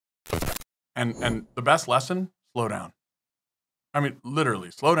And the best lesson, slow down. I mean,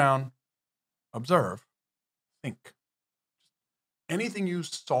 literally, slow down, observe, think. Anything you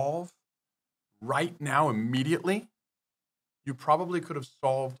solve right now, immediately, you probably could have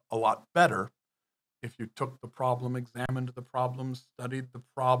solved a lot better if you took the problem, examined the problem, studied the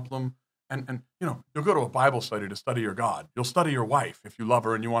problem. And you'll go to a Bible study to study your God. You'll study your wife if you love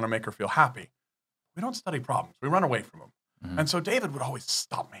her and you want to make her feel happy. We don't study problems. We run away from them. Mm-hmm. And so David would always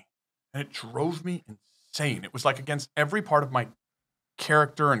stop me. And it drove me insane. It was like against every part of my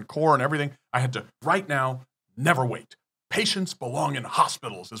character and core and everything. I had to, right now, never wait. Patients belong in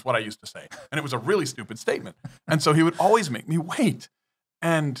hospitals is what I used to say. And it was a really stupid statement. And so he would always make me wait.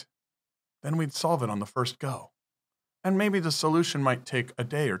 And then we'd solve it on the first go. And maybe the solution might take a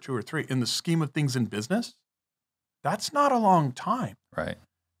day or 2 or 3. In the scheme of things in business, that's not a long time. Right.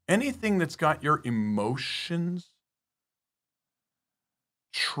 Anything that's got your emotions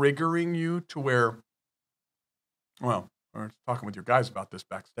triggering you to where, well, I was talking with your guys about this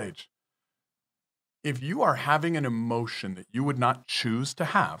backstage. If you are having an emotion that you would not choose to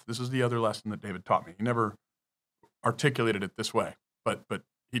have, this is the other lesson that David taught me. He never articulated it this way, but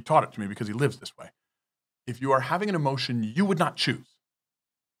he taught it to me because he lives this way. If you are having an emotion you would not choose,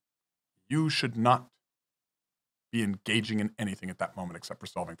 you should not be engaging in anything at that moment except for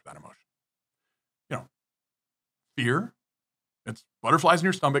solving for that emotion. Fear, it's butterflies in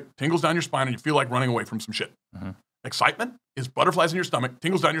your stomach, tingles down your spine, and you feel like running away from some shit. Mm-hmm. Excitement is butterflies in your stomach,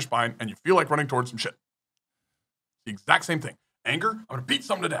 tingles down your spine, and you feel like running towards some shit. The exact same thing. Anger, I'm going to beat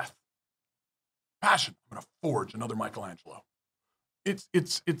something to death. Passion, I'm going to forge another Michelangelo. It's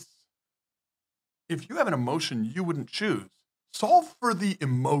if you have an emotion you wouldn't choose, solve for the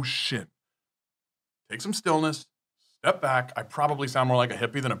emotion. Take some stillness, step back. I probably sound more like a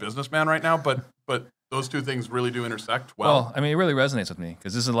hippie than a businessman right now, but those two things really do intersect well. I mean, it really resonates with me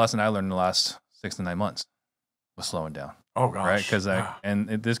because this is a lesson I learned in the last 6 to 9 months was slowing down. Oh gosh. Right?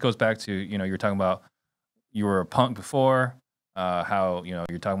 Because this goes back to, you're talking about you were a punk before, how,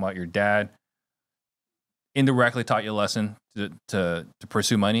 you're talking about your dad indirectly taught you a lesson to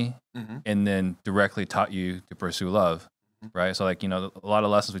pursue money, mm-hmm. and then directly taught you to pursue love, mm-hmm. right? So like, a lot of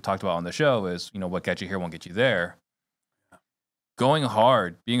lessons we talked about on the show is, what gets you here won't get you there. Going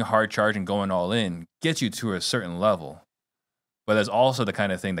hard, being hard charging, going all in gets you to a certain level, but there's also the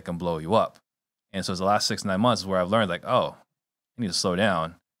kind of thing that can blow you up. And so the last 6 to 9 months is where I've learned like, I need to slow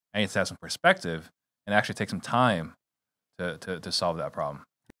down. I need to have some perspective and actually take some time to solve that problem.